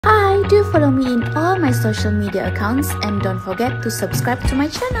Do follow me in all my social media accounts and don't forget to subscribe to my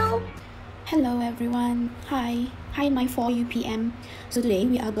channel. Hello everyone. Hi my 4UPM. So today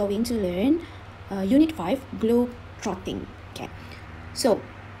we are going to learn Unit 5, Globetrotting. Okay. So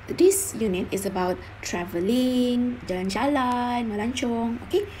this unit is about traveling, jalan-jalan, melancong.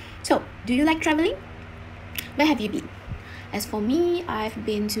 Okay. So do you like traveling? Where have you been? As for me, I've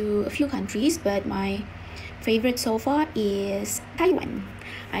been to a few countries, but my favorite so far is Taiwan.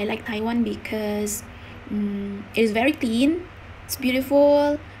 I like Taiwan because it is very clean, it's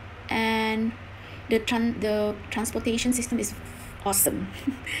beautiful, and the transportation system is awesome.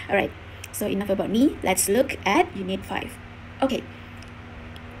 Alright, so enough about me. Let's look at Unit 5. Okay,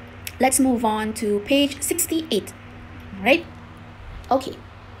 let's move on to page 68. Alright, okay,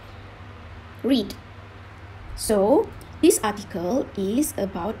 read. So this article is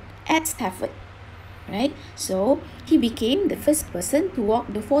about Ed Stafford. Right, so he became the first person to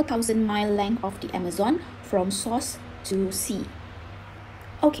walk the 4,000-mile length of the Amazon from source to sea.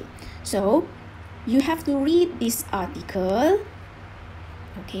 Okay, so you have to read this article,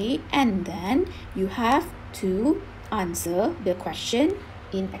 okay, and then you have to answer the question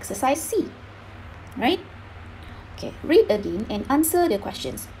in exercise C, right? Okay, read again and answer the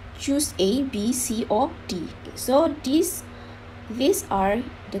questions. Choose A, B, C, or D. Okay, so these are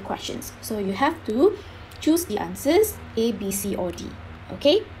the questions, so you have to choose the answers A, B, C, or D.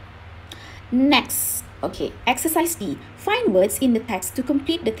 Okay, next, okay, exercise D. Find words in the text to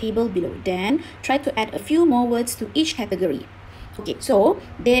complete the table below, then try to add a few more words to each category. Okay, so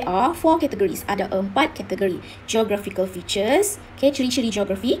there are 4 categories. Ada 4 kategori. Geographical features, okay, ciri-ciri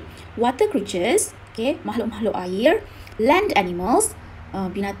geografi. Water creatures, okay, makhluk-makhluk air. Land animals,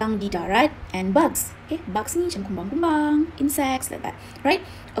 binatang di darat, and bugs. Okay, bugs ni macam kumbang-kumbang, insects, like that, right?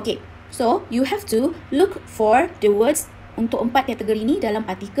 Okay, so you have to look for the words untuk 4 kategori ni dalam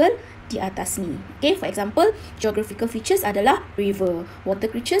artikel di atas ni. Okay, for example, geographical features adalah river, water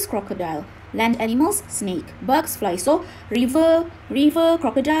creatures, crocodile, land animals, snake, bugs, fly. So river,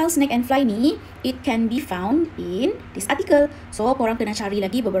 crocodile, snake and fly ni, it can be found in this article. So korang kena cari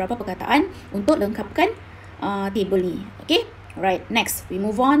lagi beberapa perkataan untuk lengkapkan table ni. Okay, right, next we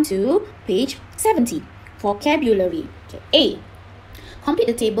move on to page 70. Vocabulary. Okay, A.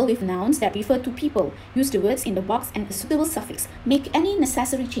 Complete the table with nouns that refer to people. Use the words in the box and a suitable suffix. Make any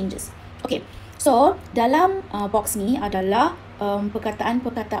necessary changes. Okay, so dalam box ni adalah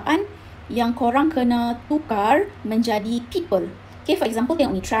perkataan-perkataan yang korang kena tukar menjadi people. Okay, for example,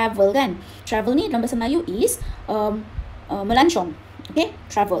 tengok ni, travel kan. Travel ni dalam bahasa Melayu is melancong. Okay,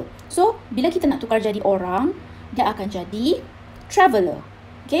 travel. So, bila kita nak tukar jadi orang, dia akan jadi traveller.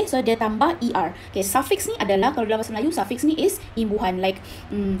 Okay, so dia tambah ER. Okay, suffix ni adalah, kalau dalam bahasa Melayu, suffix ni is imbuhan. Like,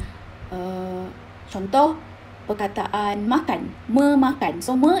 contoh perkataan makan, memakan.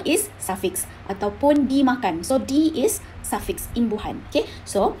 So, me is suffix. Ataupun dimakan. So, di is suffix, imbuhan. Okay,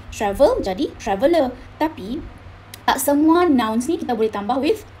 so travel jadi traveller. Tapi, tak semua nouns ni kita boleh tambah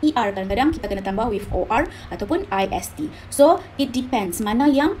with ER. Kadang-kadang kita kena tambah with OR ataupun IST. So, it depends mana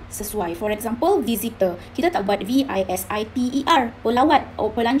yang sesuai. For example, visitor. Kita tak buat VISITER. Pelawat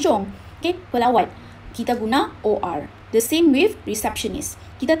atau pelancong. Okay, pelawat. Kita guna OR. The same with receptionist.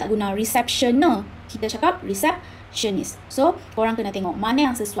 Kita tak guna receptioner. Kita cakap receptionist. So, korang kena tengok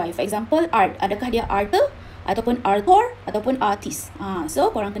mana yang sesuai. For example, art. Adakah dia arter? Ataupun author, ataupun artist. So,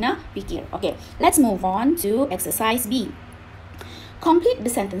 korang kena fikir. Okay, let's move on to exercise B. Complete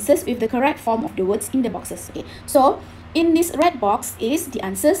the sentences with the correct form of the words in the boxes. Okay, so in this red box is the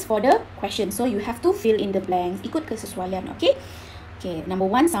answers for the question. So, you have to fill in the blanks. Ikut kesesuaian, okay? Okay, number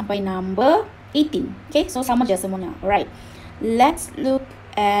 1 sampai number 18. Okay, so sama je semuanya. Alright, let's look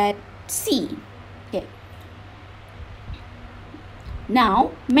at C. Okay.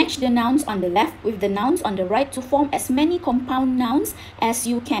 Now, match the nouns on the left with the nouns on the right to form as many compound nouns as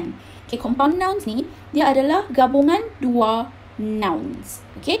you can. Okay, compound nouns ni, dia adalah gabungan 2 nouns.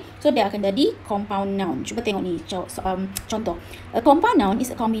 Okay, so dia akan jadi compound noun. Cuba tengok ni, contoh. A compound noun is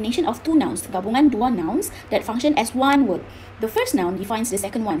a combination of 2 nouns, gabungan 2 nouns that function as one word. The first noun defines the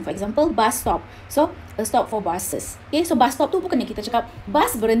second one. For example, bus stop. So, a stop for buses. Okay, so bus stop tu bukannya kita cakap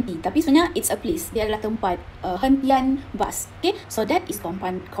bus berhenti, tapi sebenarnya it's a place. Dia adalah tempat hentian bus. Okay, so that is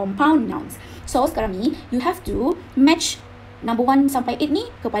compound nouns. So, sekarang ni, you have to match number 1 sampai 8 ni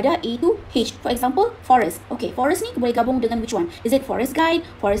kepada A to H. For example, forest. Okay, forest ni boleh gabung dengan which one? Is it forest guide,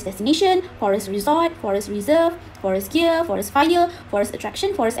 forest destination, forest resort, forest reserve, forest gear, forest fire, forest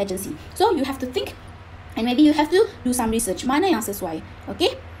attraction, forest agency. So, you have to think and maybe you have to do some research. Mana yang sesuai?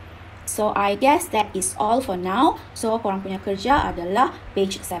 Okay? So, I guess that is all for now. So, korang punya kerja adalah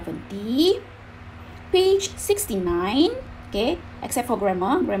page 70, page 69, Okay, except for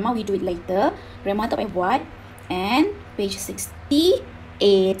grammar we do it later. Grammar tak payah buat. And page 68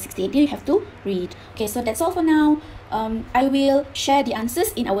 you have to read. Okay, so that's all for now. I will share the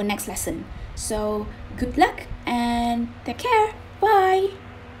answers in our next lesson. So good luck and take care. Bye.